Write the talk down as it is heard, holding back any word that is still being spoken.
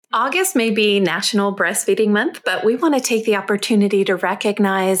August may be National Breastfeeding Month, but we want to take the opportunity to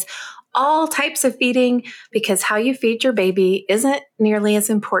recognize all types of feeding because how you feed your baby isn't nearly as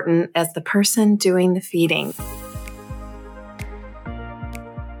important as the person doing the feeding.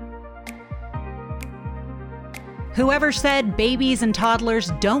 Whoever said babies and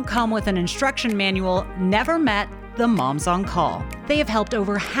toddlers don't come with an instruction manual never met the Moms on Call. They have helped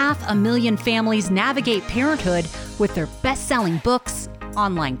over 500,000 families navigate parenthood with their best-selling books,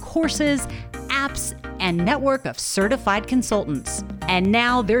 online courses, apps, and network of certified consultants. And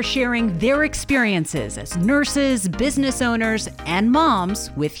now they're sharing their experiences as nurses, business owners, and moms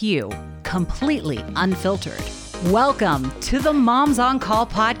with you, completely unfiltered. Welcome to the Moms on Call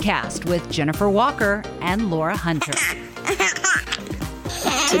podcast with Jennifer Walker and Laura Hunter.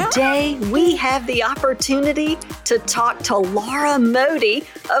 Today, we have the opportunity to talk to Laura Modi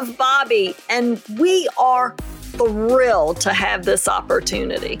of Bobbie, and we are thrilled to have this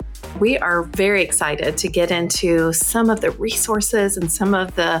opportunity. We are very excited to get into some of the resources and some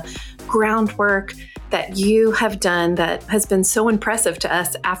of the groundwork that you have done that has been so impressive to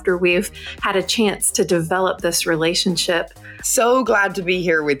us after we've had a chance to develop this relationship. So glad to be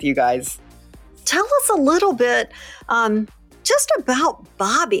here with you guys. Tell us a little bit just about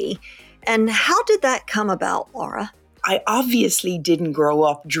Bobbie and how did that come about, Laura? I obviously didn't grow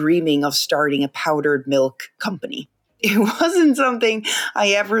up dreaming of starting a powdered milk company. It wasn't something I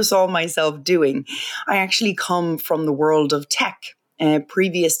ever saw myself doing. I actually come from the world of tech.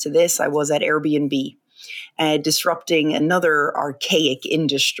 Previous to this, I was at Airbnb, disrupting another archaic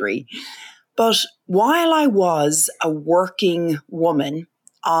industry. But while I was a working woman,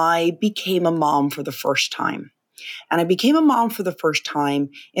 I became a mom for the first time. And I became a mom for the first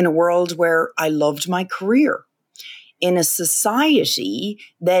time in a world where I loved my career, in a society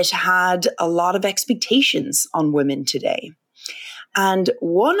that had a lot of expectations on women today. And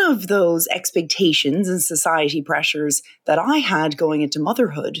one of those expectations and society pressures that I had going into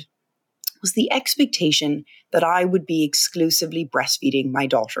motherhood was the expectation that I would be exclusively breastfeeding my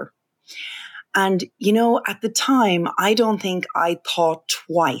daughter. And, at the time, I don't think I thought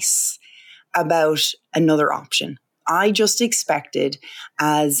twice about another option. I just expected,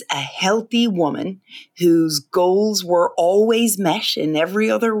 as a healthy woman whose goals were always met in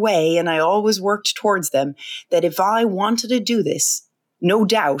every other way, and I always worked towards them, that if I wanted to do this, no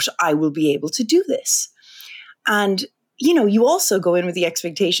doubt I will be able to do this. And, you also go in with the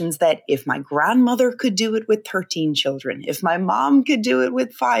expectations that if my grandmother could do it with 13 children, if my mom could do it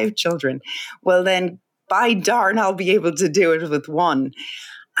with 5 children, well then, by darn, I'll be able to do it with 1.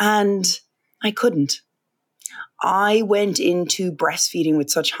 And I couldn't. I went into breastfeeding with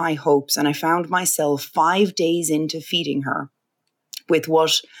such high hopes, and I found myself 5 days into feeding her with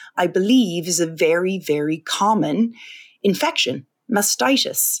what I believe is a very, very common infection,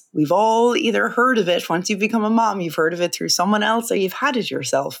 mastitis. We've all either heard of it. Once you've become a mom, you've heard of it through someone else or you've had it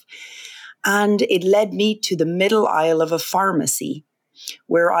yourself. And it led me to the middle aisle of a pharmacy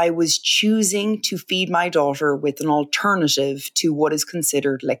where I was choosing to feed my daughter with an alternative to what is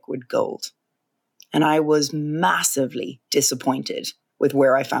considered liquid gold. And I was massively disappointed with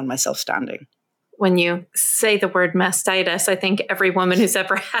where I found myself standing. When you say the word mastitis, I think every woman who's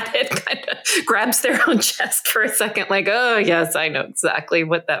ever had it kind of grabs their own chest for a second, like, oh, yes, I know exactly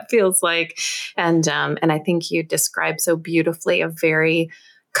what that feels like. And I think you described so beautifully a very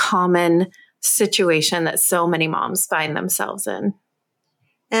common situation that so many moms find themselves in.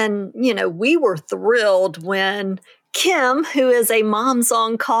 And, we were thrilled when Kim, who is a Moms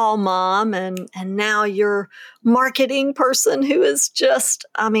on Call mom, and now your marketing person who is just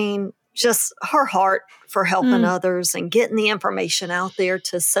her heart for helping others and getting the information out there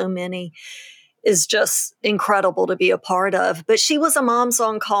to so many is just incredible to be a part of. But she was a Moms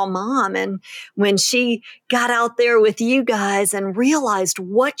on Call mom. And when she got out there with you guys and realized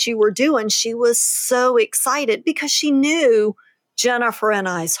what you were doing, she was so excited because she knew Jennifer and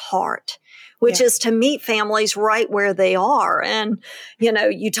I's heart, which is to meet families right where they are. And,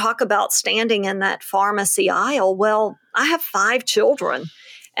 you talk about standing in that pharmacy aisle. Well, I have 5 children.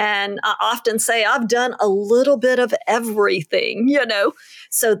 And I often say I've done a little bit of everything,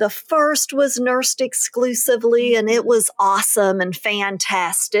 So the first was nursed exclusively, and it was awesome and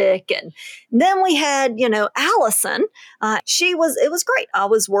fantastic. And then we had, Allison. It was great. I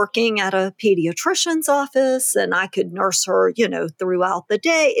was working at a pediatrician's office, and I could nurse her, throughout the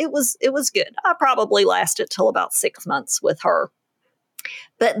day. It was good. I probably lasted till about 6 months with her.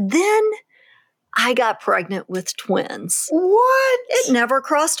 But then I got pregnant with twins. What? It never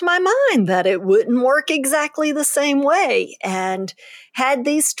crossed my mind that it wouldn't work exactly the same way. And had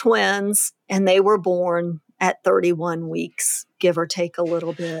these twins, and they were born at 31 weeks, give or take a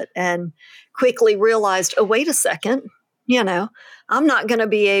little bit, and quickly realized, oh, wait a second, I'm not going to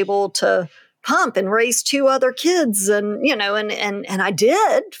be able to pump and raise 2 other kids. And, and I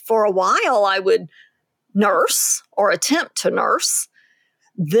did for a while. I would nurse or attempt to nurse,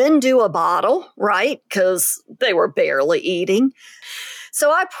 then do a bottle, right? Because they were barely eating. So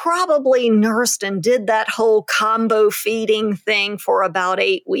I probably nursed and did that whole combo feeding thing for about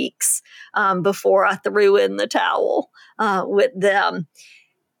 8 weeks before I threw in the towel with them.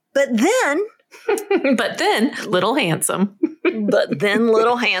 But then little handsome.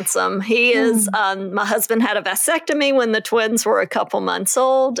 Little handsome. He is, my husband had a vasectomy when the twins were a couple months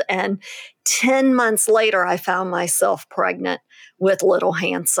old. And 10 months later, I found myself pregnant with little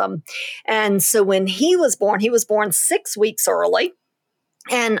handsome. And so when he was born 6 weeks early.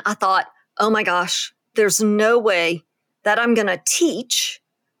 And I thought, oh my gosh, there's no way that I'm going to teach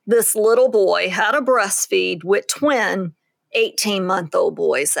this little boy how to breastfeed with twin 18-month-old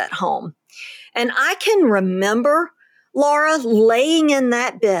boys at home. And I can remember, Laura, laying in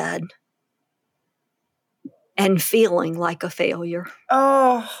that bed and feeling like a failure.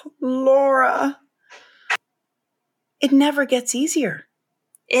 Oh, Laura. It never gets easier.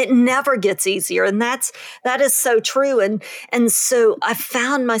 It never gets easier. And that is so true. And so I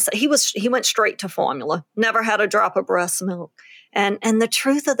found myself, he went straight to formula, never had a drop of breast milk. And the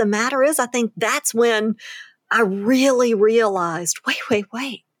truth of the matter is, I think that's when I really realized,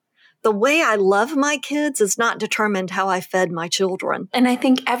 wait. The way I love my kids is not determined how I fed my children. And I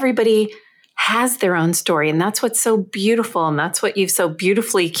think everybody has their own story. And that's what's so beautiful. And that's what you've so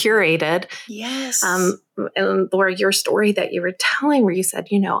beautifully curated. Yes. And Laura, your story that you were telling where you said,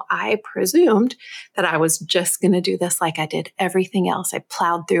 I presumed that I was just going to do this like I did everything else. I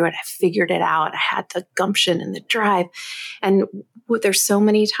plowed through it. I figured it out. I had the gumption and the drive. And there's so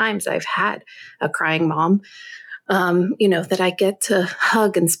many times I've had a crying mom, that I get to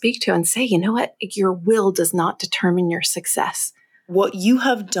hug and speak to and say, you know what, your will does not determine your success. What you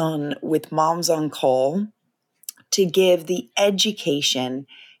have done with Moms on Call to give the education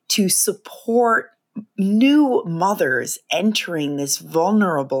to support new mothers entering this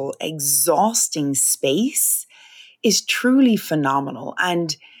vulnerable, exhausting space is truly phenomenal.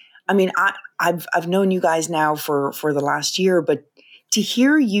 And I mean, I've known you guys now for the last year, but to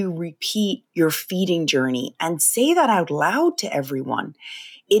hear you repeat your feeding journey and say that out loud to everyone,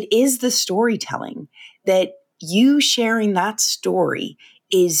 it is the storytelling that you sharing that story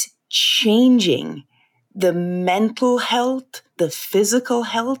is changing the mental health, the physical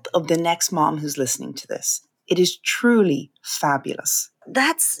health of the next mom who's listening to this. It is truly fabulous.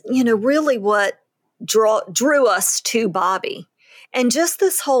 That's, really what drew us to Bobby. And just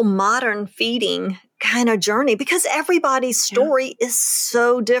this whole modern feeding kind of journey, because everybody's story is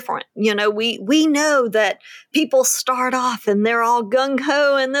so different. We know that people start off and they're all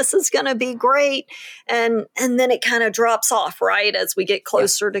gung-ho and this is going to be great. And then it kind of drops off, right? As we get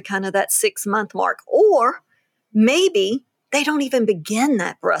closer to kind of that 6-month mark, or maybe they don't even begin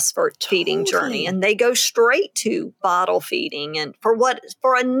that breastfeeding journey and they go straight to bottle feeding and for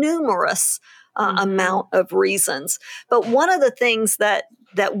a numerous amount of reasons. But one of the things that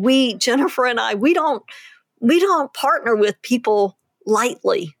we, Jennifer and I, we don't partner with people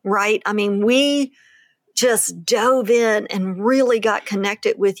lightly, right? I mean, we just dove in and really got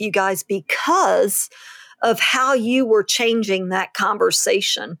connected with you guys because of how you were changing that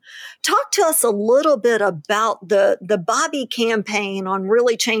conversation. Talk to us a little bit about the Bobby campaign on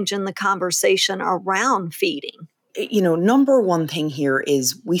really changing the conversation around feeding. Number one thing here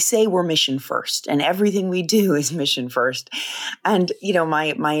is we say we're mission first and everything we do is mission first. And,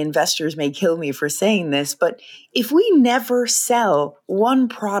 my investors may kill me for saying this, but if we never sell one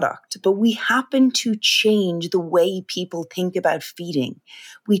product, but we happen to change the way people think about feeding,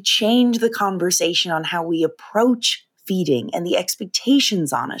 we change the conversation on how we approach feeding and the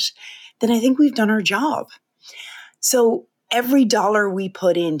expectations on it, then I think we've done our job. So every dollar we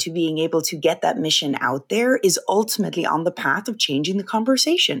put into being able to get that mission out there is ultimately on the path of changing the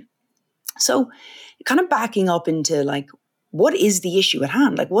conversation. So kind of backing up into what is the issue at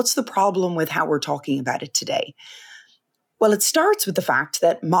hand? What's the problem with how we're talking about it today? Well, it starts with the fact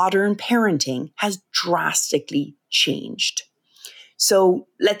that modern parenting has drastically changed. So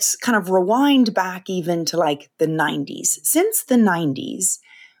let's kind of rewind back even to the 90s. Since the 90s,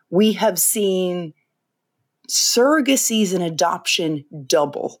 we have seen surrogacies and adoption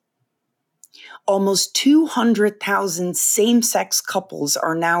double. Almost 200,000 same-sex couples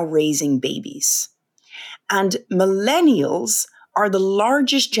are now raising babies. And millennials are the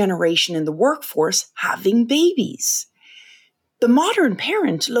largest generation in the workforce having babies. The modern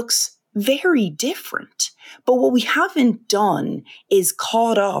parent looks very different. But what we haven't done is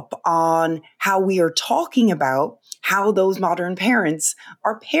caught up on how we are talking about how those modern parents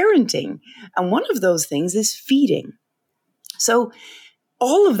are parenting. And one of those things is feeding. So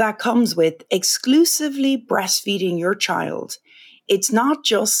all of that comes with exclusively breastfeeding your child. It's not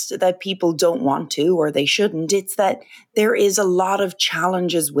just that people don't want to or they shouldn't. It's that there is a lot of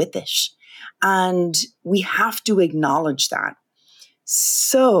challenges with it. And we have to acknowledge that.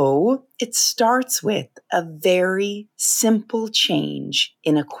 So it starts with a very simple change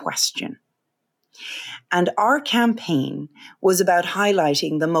in a question. And our campaign was about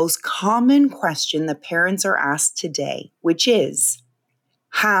highlighting the most common question that parents are asked today, which is,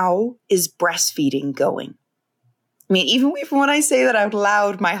 how is breastfeeding going? I mean, even when I say that out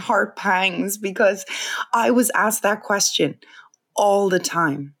loud, my heart pangs because I was asked that question all the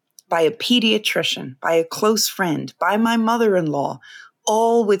time by a pediatrician, by a close friend, by my mother-in-law,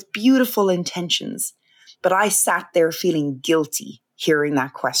 all with beautiful intentions. But I sat there feeling guilty hearing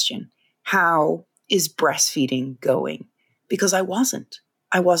that question. How is breastfeeding going? Because I wasn't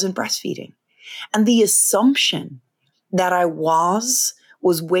breastfeeding. And the assumption that I was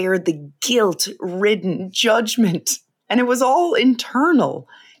where the guilt-ridden judgment, and it was all internal,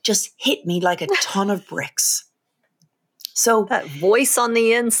 just hit me like a ton of bricks. So that voice on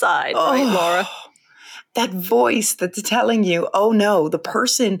the inside, right, Laura? That voice that's telling you, oh no, the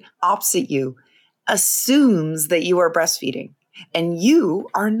person opposite you assumes that you are breastfeeding and you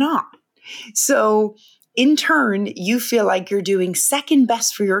are not. So in turn, you feel like you're doing second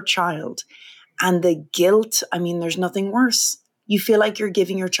best for your child. And the guilt, I mean, there's nothing worse. You feel like you're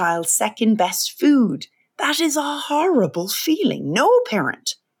giving your child second best food. That is a horrible feeling. No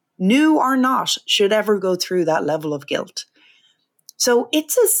parent, new or not, should ever go through that level of guilt. So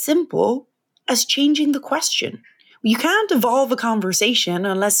it's as simple as changing the question. You can't evolve a conversation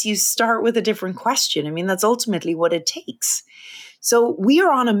unless you start with a different question. I mean, that's ultimately what it takes. So we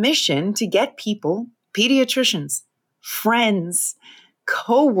are on a mission to get people, pediatricians, friends,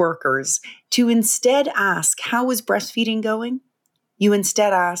 co-workers, to instead ask, how is breastfeeding going? You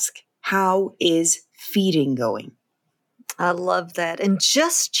instead ask, how is feeding going? I love that. And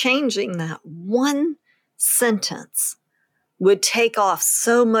just changing that one sentence would take off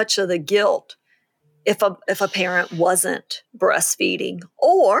so much of the guilt if a parent wasn't breastfeeding,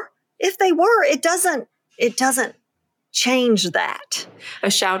 or if they were, it doesn't change that. A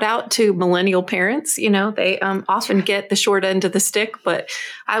shout out to millennial parents. You know, they often get the short end of the stick, but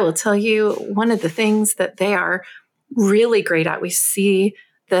I will tell you, one of the things that they are really great at, we see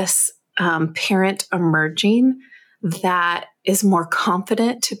this parent emerging that is more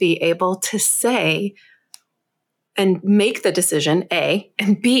confident to be able to say and make the decision, A,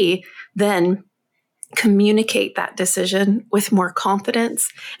 and B, then communicate that decision with more confidence.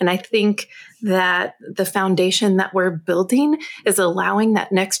 And I think that the foundation that we're building is allowing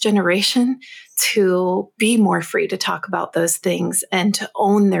that next generation to be more free to talk about those things and to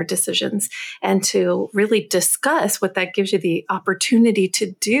own their decisions and to really discuss. What that gives you the opportunity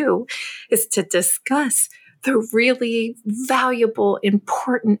to do is to discuss the really valuable,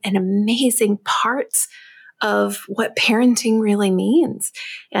 important, and amazing parts of what parenting really means,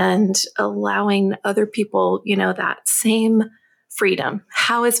 and allowing other people, you know, that same freedom.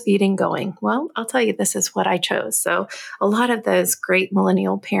 How is feeding going? Well, I'll tell you, this is what I chose. So a lot of those great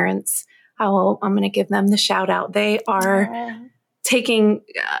millennial parents, I'm going to give them the shout out. They are taking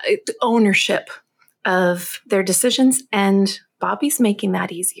ownership of their decisions, and Bobby's making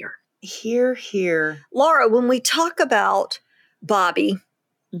that easier. Hear, hear. Laura, when we talk about Bobby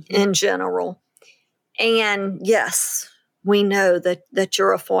in general, and yes, we know that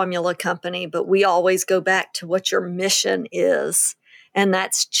you're a formula company, but we always go back to what your mission is. And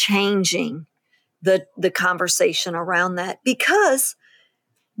that's changing the conversation around that, because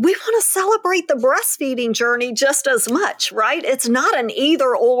we want to celebrate the breastfeeding journey just as much, right? It's not an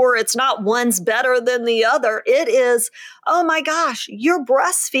either or. It's not one's better than the other. It is, oh my gosh, you're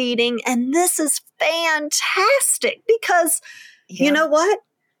breastfeeding and this is fantastic, because you know what?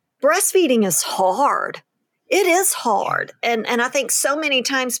 Breastfeeding is hard. It is hard. And I think so many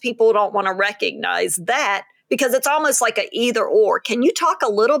times people don't want to recognize that, because it's almost like an either or. Can you talk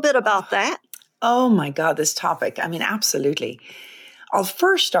a little bit about that? Oh my God, this topic. I mean, absolutely. I'll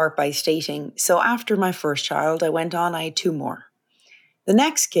first start by stating, so after my first child, I had 2 more. The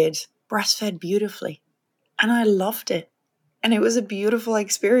next kid breastfed beautifully, and I loved it. And it was a beautiful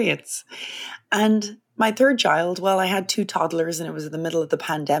experience. And my third child, well, I had 2 toddlers, and it was in the middle of the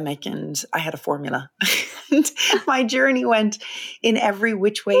pandemic, and I had a formula. And my journey went in every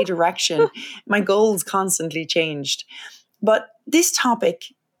which way direction. My goals constantly changed. But this topic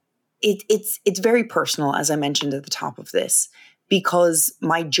it's very personal, as I mentioned at the top of this, because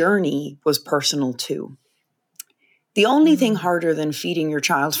my journey was personal too. The only thing harder than feeding your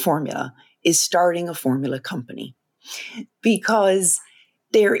child formula is starting a formula company, because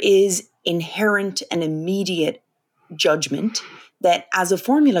there is inherent and immediate judgment that as a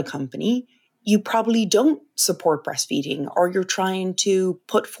formula company, you probably don't support breastfeeding, or you're trying to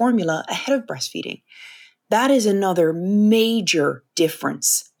put formula ahead of breastfeeding. That is another major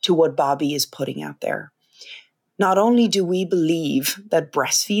difference to what Bobbi is putting out there. Not only do we believe that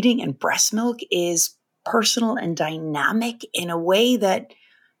breastfeeding and breast milk is personal and dynamic in a way that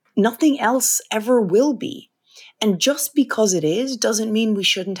nothing else ever will be. And just because it is doesn't mean we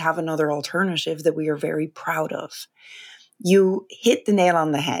shouldn't have another alternative that we are very proud of. You hit the nail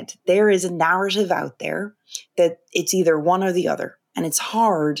on the head. There is a narrative out there that it's either one or the other, and it's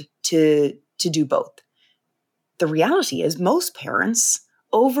hard to do both. The reality is most parents,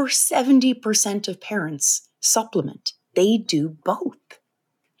 over 70% of parents, supplement. They do both.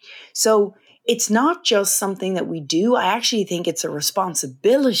 So it's not just something that we do. I actually think it's a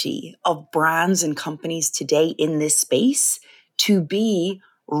responsibility of brands and companies today in this space to be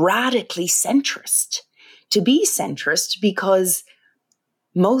radically centrist. To be centrist, because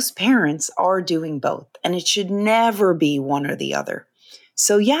most parents are doing both, and it should never be one or the other.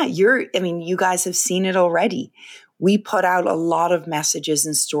 So yeah, you guys have seen it already. We put out a lot of messages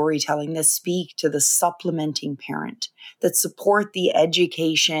and storytelling that speak to the supplementing parent, that support the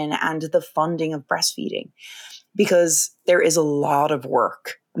education and the funding of breastfeeding, because there is a lot of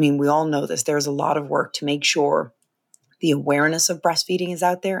work. I mean, we all know this. There's a lot of work to make sure the awareness of breastfeeding is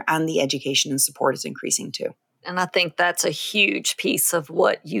out there and the education and support is increasing too. And I think that's a huge piece of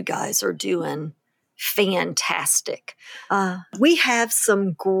what you guys are doing. Fantastic. We have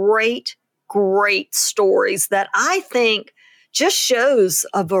some great stories that I think just shows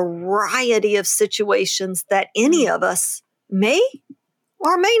a variety of situations that any of us may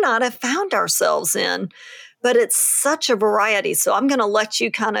or may not have found ourselves in. But it's such a variety. So I'm going to let you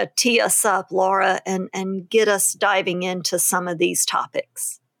kind of tee us up, Laura, and get us diving into some of these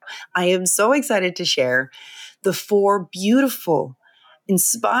topics. I am so excited to share the 4 beautiful,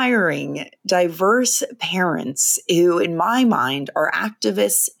 inspiring, diverse parents who, in my mind, are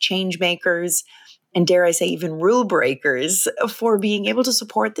activists, change makers, and dare I say even rule breakers for being able to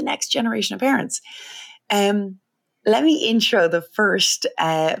support the next generation of parents. Let me intro the first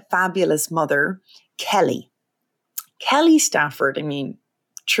fabulous mother, Kelly. Kelly Stafford,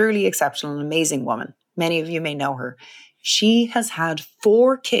 truly exceptional, an amazing woman. Many of you may know her. She has had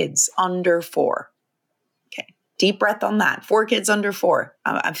 4 kids under 4. Okay, deep breath on that. 4 kids under 4.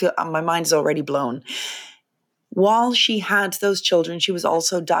 I feel my mind is already blown. While she had those children, she was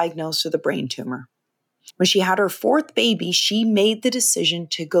also diagnosed with a brain tumor. When she had her 4th baby, she made the decision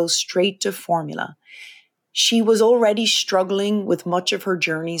to go straight to formula. She was already struggling with much of her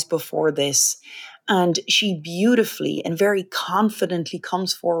journeys before this. And she beautifully and very confidently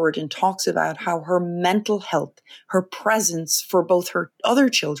comes forward and talks about how her mental health, her presence for both her other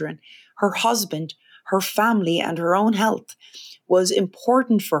children, her husband, her family, and her own health was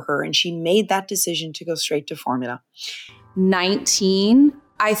important for her. And she made that decision to go straight to formula. 19,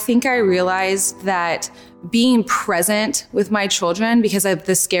 I think I realized that being present with my children, because of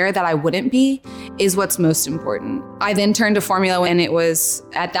the scare that I wouldn't be, is what's most important. I then turned to formula, and it was,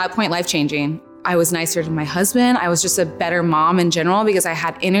 at that point, life-changing. I was nicer to my husband. I was just a better mom in general because I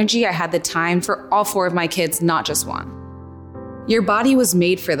had energy. I had the time for all 4 of my kids, not just one. Your body was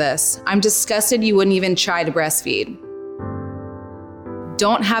made for this. I'm disgusted you wouldn't even try to breastfeed.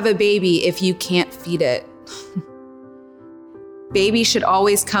 Don't have a baby if you can't feed it. Baby should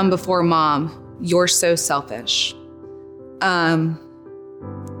always come before mom. You're so selfish. My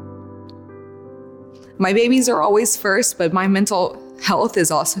babies are always first, but my mental health is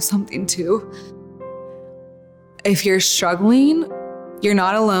also something too. If you're struggling, you're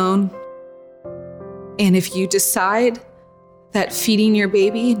not alone. And if you decide that feeding your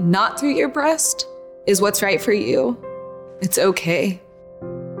baby not through your breast is what's right for you, it's okay.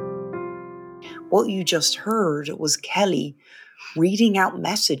 What you just heard was Kelly reading out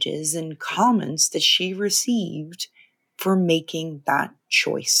messages and comments that she received for making that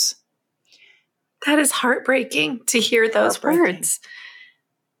choice. That is heartbreaking to hear those words.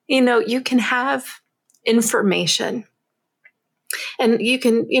 You can have information, and you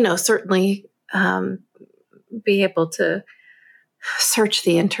can, certainly be able to search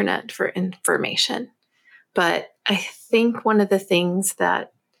the internet for information. But I think one of the things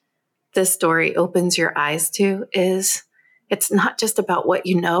that this story opens your eyes to is it's not just about what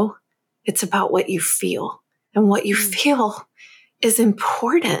you know, it's about what you feel. And what you feel is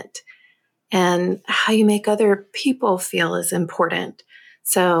important. and how you make other people feel is important.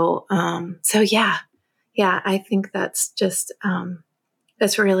 So yeah, I think that's just,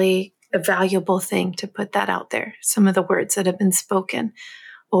 that's really a valuable thing to put that out there. Some of the words that have been spoken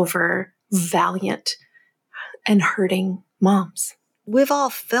over valiant and hurting moms. We've all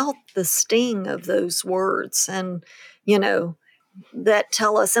felt the sting of those words and, that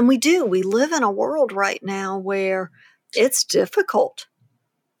tell us, and we live in a world right now where it's difficult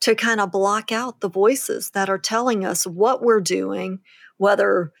to kind of block out the voices that are telling us what we're doing,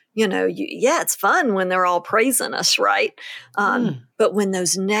 whether, it's fun when they're all praising us, right? But when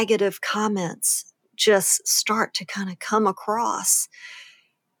those negative comments just start to kind of come across,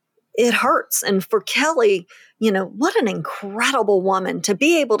 it hurts. And for Kelly, what an incredible woman to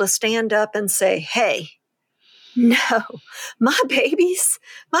be able to stand up and say, hey, no, my babies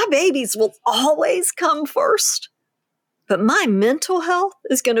will always come first. But my mental health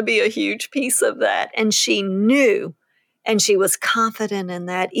is going to be a huge piece of that. And she knew, and she was confident in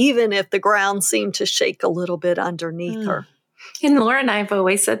that, even if the ground seemed to shake a little bit underneath her. And Laura and I have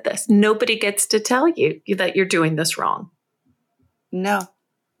always said this. Nobody gets to tell you that you're doing this wrong. No,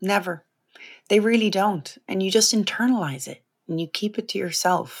 never. They really don't. And you just internalize it and you keep it to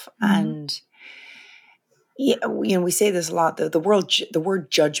yourself. And we say this a lot. The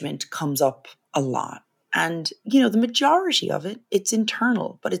word judgment comes up a lot. And, the majority of it, it's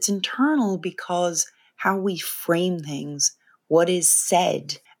internal. But it's internal because how we frame things, what is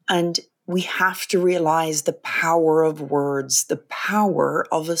said. And we have to realize the power of words, the power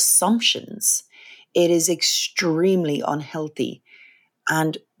of assumptions. It is extremely unhealthy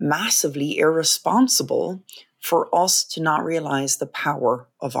and massively irresponsible for us to not realize the power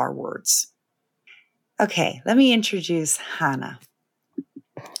of our words. Okay, let me introduce Hannah.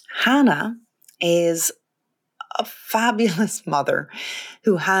 Hannah is a fabulous mother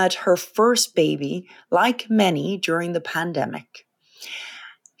who had her first baby, like many, during the pandemic.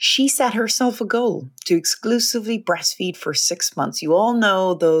 She set herself a goal to exclusively breastfeed for 6 months. You all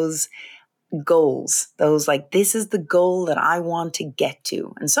know those goals, this is the goal that I want to get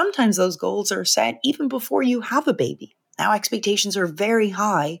to. And sometimes those goals are set even before you have a baby. Now expectations are very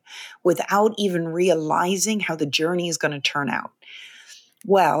high without even realizing how the journey is going to turn out.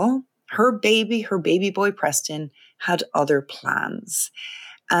 Well, her baby boy Preston, had other plans.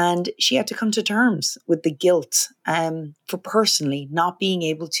 And she had to come to terms with the guilt for personally not being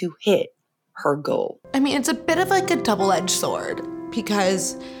able to hit her goal. I mean, it's a bit of like a double-edged sword,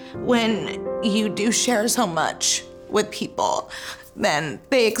 because when you do share so much with people, then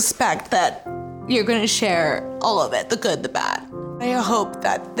they expect that you're going to share all of it, the good, the bad. I hope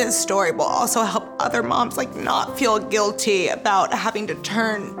that this story will also help other moms not feel guilty about having to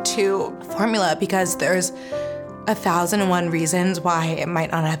turn to formula, because there's 1,001 reasons why it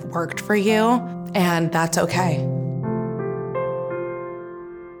might not have worked for you, and that's okay.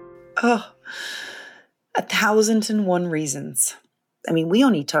 Oh, 1,001 reasons. I mean, we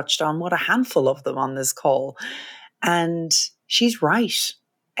only touched on a handful of them on this call. And she's right.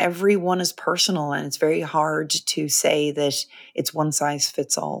 Everyone is personal, and it's very hard to say that it's one size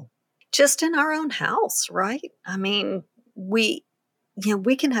fits all. Just in our own house, right? I mean, we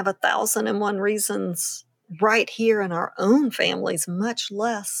can have 1,001 reasons right here in our own families, much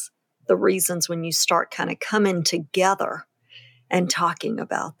less the reasons when you start kind of coming together and talking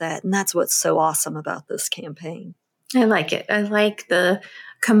about that. And that's what's so awesome about this campaign. I like it. I like the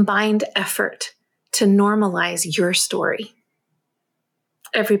combined effort to normalize your story.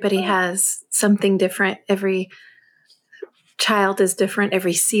 Everybody has something different. Every child is different.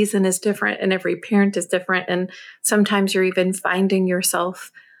 Every season is different, and every parent is different. And sometimes you're even finding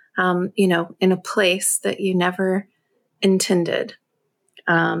yourself, in a place that you never intended,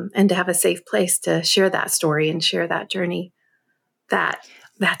 and to have a safe place to share that story and share that journey.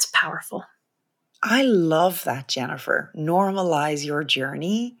 That's powerful. I love that, Jennifer. Normalize your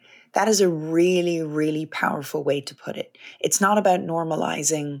journey. That is a really, really powerful way to put it. It's not about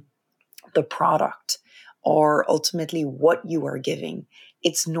normalizing the product or ultimately what you are giving.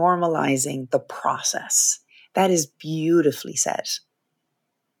 It's normalizing the process. That is beautifully said.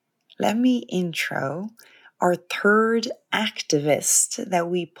 Let me intro our third activist that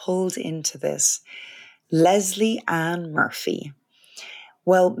we pulled into this, Leslie Ann Murphy.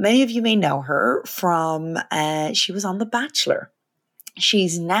 Well, many of you may know her from, she was on The Bachelor.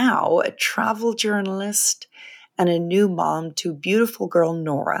 She's now a travel journalist and a new mom to beautiful girl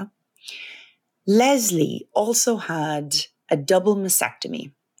Nora. Leslie also had a double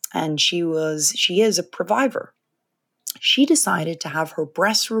mastectomy, and she is a provider. She decided to have her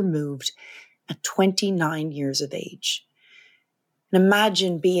breasts removed at 29 years of age. And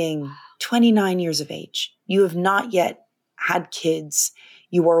imagine being 29 years of age. You have not yet had kids.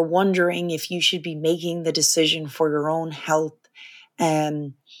 You are wondering if you should be making the decision for your own health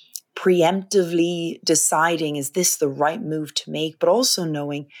and preemptively deciding, is this the right move to make? But also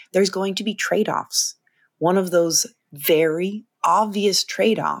knowing there's going to be trade-offs. One of those very obvious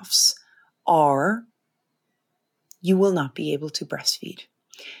trade-offs are you will not be able to breastfeed.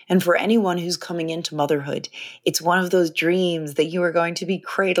 And for anyone who's coming into motherhood, it's one of those dreams that you are going to be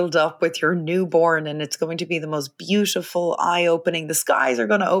cradled up with your newborn, and it's going to be the most beautiful, eye-opening. The skies are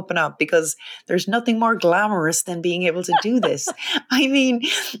going to open up because there's nothing more glamorous than being able to do this. I mean,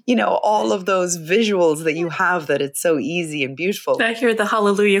 all of those visuals that you have, that it's so easy and beautiful. I hear the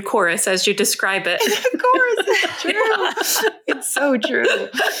hallelujah chorus as you describe it. The chorus is true. It's so true.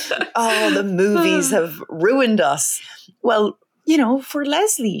 Oh, the movies have ruined us. Well, for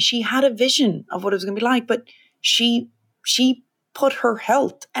Leslie, she had a vision of what it was going to be like, but she put her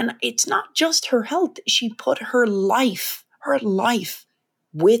health, and it's not just her health, she put her life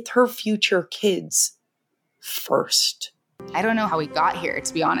with her future kids first. I don't know how we got here,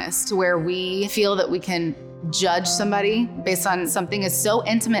 to be honest, to where we feel that we can judge somebody based on something as so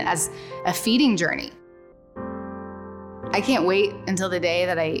intimate as a feeding journey. I can't wait until the day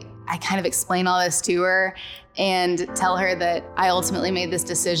that I kind of explain all this to her and tell her that I ultimately made this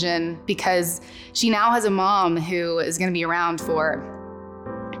decision because she now has a mom who is going to be around for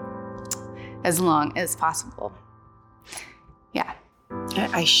as long as possible. Yeah.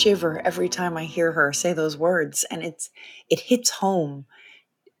 I shiver every time I hear her say those words, and it hits home.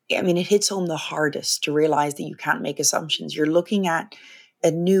 I mean, it hits home the hardest to realize that you can't make assumptions. You're looking at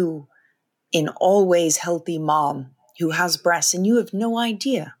a new, in all ways healthy mom who has breasts, and you have no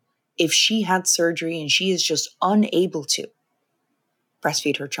idea if she had surgery and she is just unable to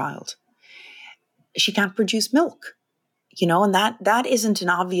breastfeed her child. She can't produce milk, and that isn't an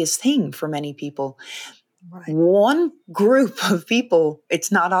obvious thing for many people. Right. One group of people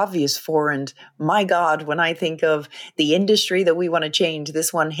it's not obvious for, and my God, when I think of the industry that we want to change,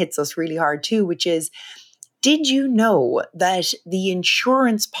 this one hits us really hard too, which is, did you know that the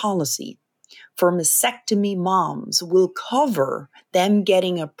insurance policy for mastectomy moms will cover them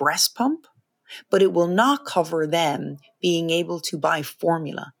getting a breast pump, but it will not cover them being able to buy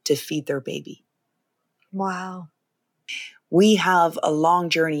formula to feed their baby? Wow. We have a long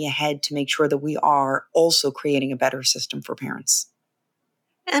journey ahead to make sure that we are also creating a better system for parents.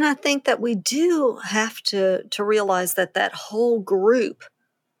 And I think that we do have to realize that whole group,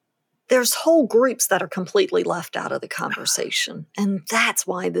 there's whole groups that are completely left out of the conversation. And that's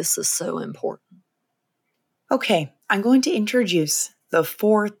why this is so important. Okay, I'm going to introduce the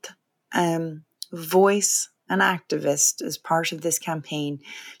fourth voice and activist as part of this campaign,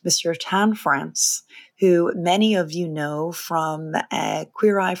 Mr. Tan France, who many of you know from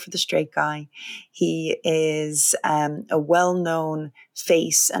Queer Eye for the Straight Guy. He is a well-known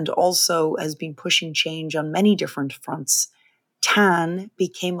face and also has been pushing change on many different fronts. Tan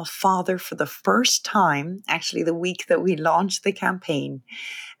became a father for the first time, actually the week that we launched the campaign,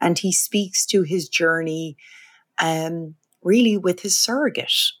 and he speaks to his journey really with his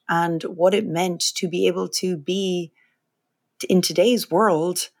surrogate and what it meant to be able to be, in today's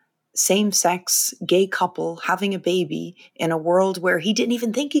world, same-sex gay couple having a baby in a world where he didn't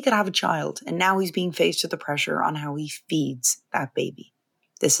even think he could have a child. And now he's being faced with the pressure on how he feeds that baby.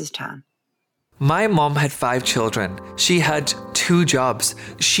 This is Tan. My mom had 5 children. She had 2 jobs.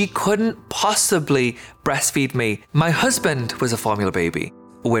 She couldn't possibly breastfeed me. My husband was a formula baby.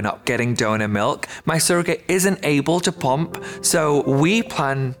 We're not getting donor milk. My surrogate isn't able to pump. So we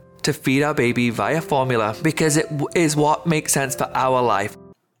plan to feed our baby via formula because it is what makes sense for our life.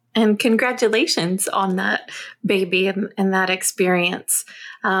 And congratulations on that baby and that experience.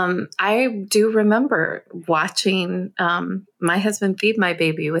 I do remember watching my husband feed my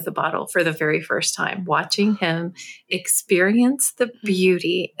baby with a bottle for the very first time, watching him experience the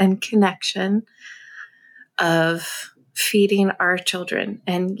beauty and connection of feeding our children.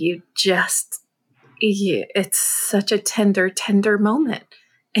 And it's such a tender moment.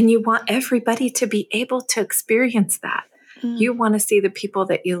 And you want everybody to be able to experience that. You want to see the people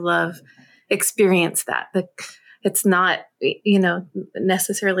that you love experience that. It's not,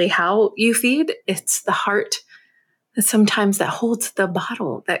 necessarily how you feed. It's the heart sometimes that holds the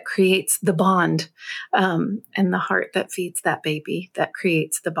bottle that creates the bond, and the heart that feeds that baby that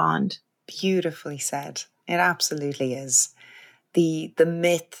creates the bond. Beautifully said. It absolutely is. The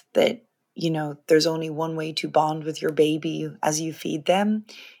myth that, there's only one way to bond with your baby as you feed them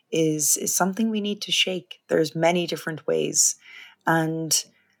is something we need to shake. There's many different ways. And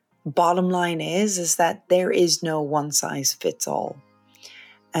bottom line is that there is no one size fits all.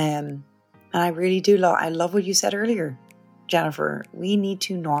 And I really do I love what you said earlier, Jennifer. We need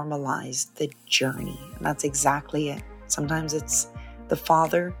to normalize the journey. And that's exactly it. Sometimes it's the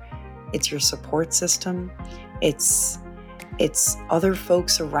father, it's your support system, it's other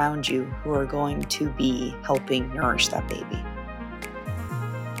folks around you who are going to be helping nourish that baby.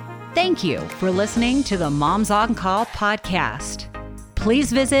 Thank you for listening to the Moms on Call podcast.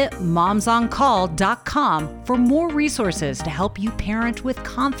 Please visit momsoncall.com for more resources to help you parent with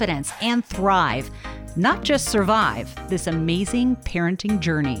confidence and thrive, not just survive, this amazing parenting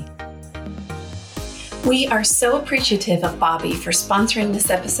journey. We are so appreciative of Bobbi for sponsoring this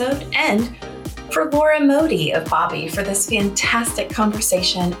episode, and for Laura Modi of Bobbi for this fantastic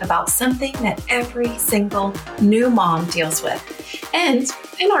conversation about something that every single new mom deals with, and,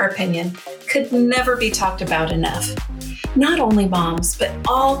 in our opinion, could never be talked about enough. Not only moms, but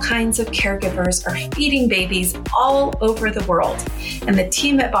all kinds of caregivers are feeding babies all over the world. And the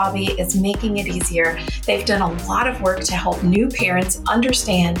team at Bobbi is making it easier. They've done a lot of work to help new parents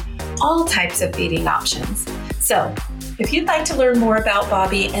understand all types of feeding options. So if you'd like to learn more about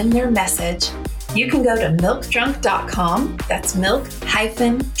Bobbi and their message, you can go to milkdrunk.com, that's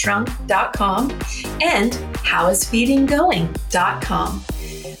milk-drunk.com, and howisfeedinggoing.com.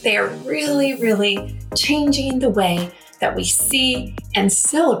 They are really changing the way that we see and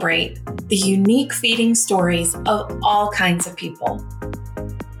celebrate the unique feeding stories of all kinds of people.